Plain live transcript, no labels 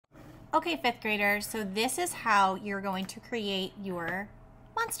Okay, fifth graders, so this is how you're going to create your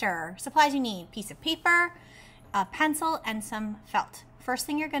monster. Supplies you need: piece of paper, a pencil, and some felt. First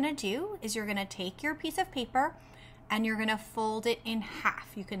thing you're going to do is you're going to take your piece of paper and you're going to fold it in half.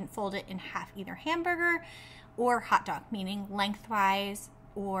 You can fold it in half, either hamburger or hot dog, meaning lengthwise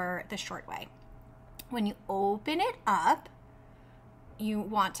or the short way. When you open it up, you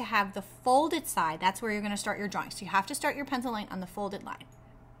want to have the folded side. That's where you're going to start your drawing. So you have to start your pencil line on the folded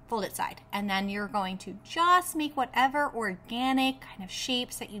side, and then you're going to just make whatever organic kind of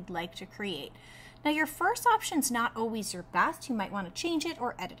shapes that you'd like to create. Now your first option's not always your best. You might want to change it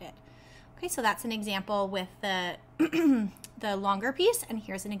or edit it. Okay, so that's an example with the the longer piece, and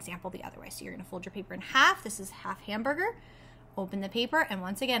here's an example the other way. So you're going to fold your paper in half. This is half hamburger. Open the paper, and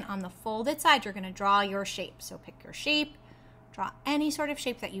once again on the folded side you're going to draw your shape. So pick your shape, draw any sort of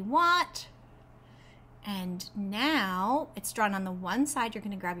shape that you want. And now it's drawn on the one side. You're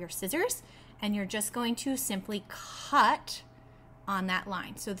going to grab your scissors and you're just going to simply cut on that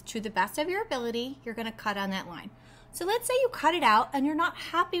line. So to the best of your ability, you're going to cut on that line. So let's say you cut it out and you're not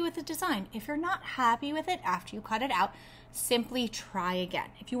happy with the design. If you're not happy with it after you cut it out, simply try again.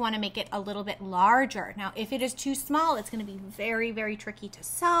 If you want to make it a little bit larger. Now, if it is too small, it's going to be very, very tricky to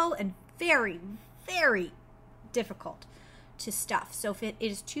sew and very, very difficult to stuff. So if it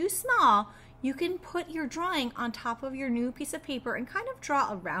is too small, you can put your drawing on top of your new piece of paper and kind of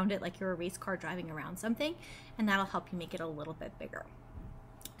draw around it like you're a race car driving around something, and that'll help you make it a little bit bigger.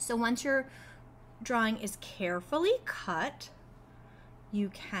 So once your drawing is carefully cut, you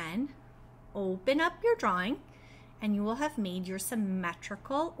can open up your drawing and you will have made your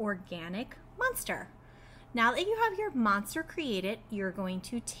symmetrical organic monster. Now that you have your monster created, you're going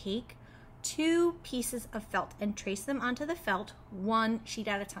to take 2 pieces of felt and trace them onto the felt one sheet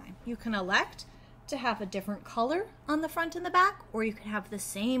at a time. You can elect to have a different color on the front and the back, or you can have the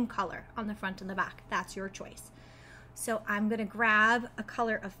same color on the front and the back. That's your choice. So I'm going to grab a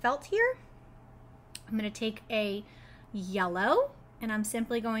color of felt here. I'm going to take a yellow and I'm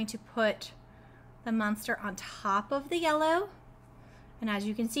simply going to put the monster on top of the yellow. And as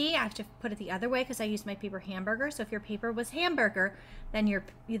you can see, I have to put it the other way because I used my paper hamburger. So if your paper was hamburger, then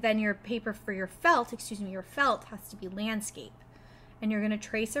your paper for your felt, your felt has to be landscape. And you're going to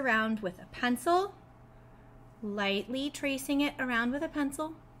trace around with a pencil, lightly tracing it around with a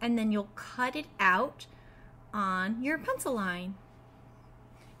pencil, and then you'll cut it out on your pencil line.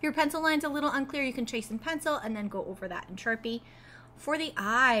 If your pencil line's a little unclear, you can trace in pencil and then go over that in Sharpie. For the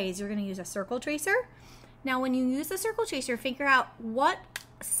eyes, you're going to use a circle tracer. Now when you use the circle tracer, figure out what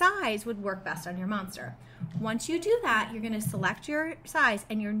size would work best on your monster. Once you do that, you're going to select your size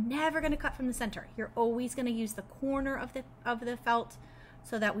and you're never going to cut from the center. You're always going to use the corner of the felt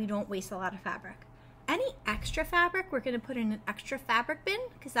so that we don't waste a lot of fabric. Any extra fabric, we're going to put in an extra fabric bin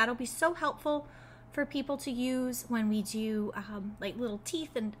because that'll be so helpful for people to use when we do like little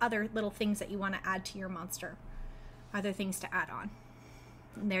teeth and other little things that you want to add to your monster. Other things to add on.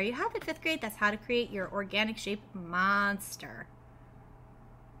 And there you have it, 5th grade. That's how to create your organic shape monster.